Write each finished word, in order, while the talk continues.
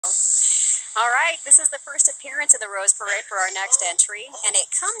All right, this is the first appearance of the Rose Parade for our next entry, and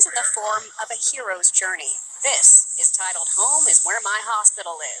it comes in the form of a hero's journey. This is titled Home is Where My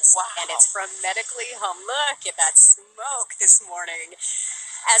Hospital Is. Wow. And it's from Medically Home. Look at that smoke this morning.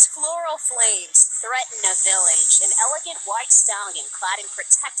 As floral flames threaten a village, an elegant white stallion clad in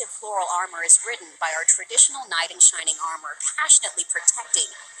protective floral armor is ridden by our traditional knight in shining armor, passionately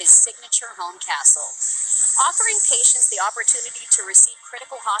protecting his signature home castle. Offering patients the opportunity to receive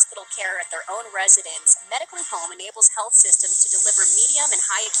critical hospital care at their own residence, Medically Home enables health systems to deliver medium and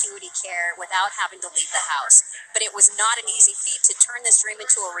high acuity care without having to leave the house. But it was not an easy feat to turn this dream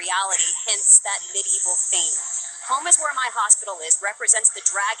into a reality, hence that medieval theme. Home is Where My Hospital Is represents the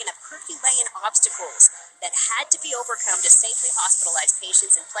dragon of Herculean obstacles that had to be overcome to safely hospitalize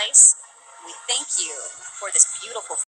patients in place. We thank you for this beautiful